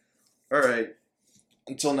 All right.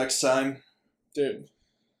 Until next time. Dude,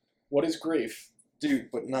 what is grief? Dude,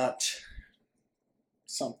 but not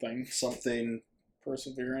Something. something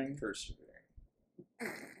Persevering. persevering.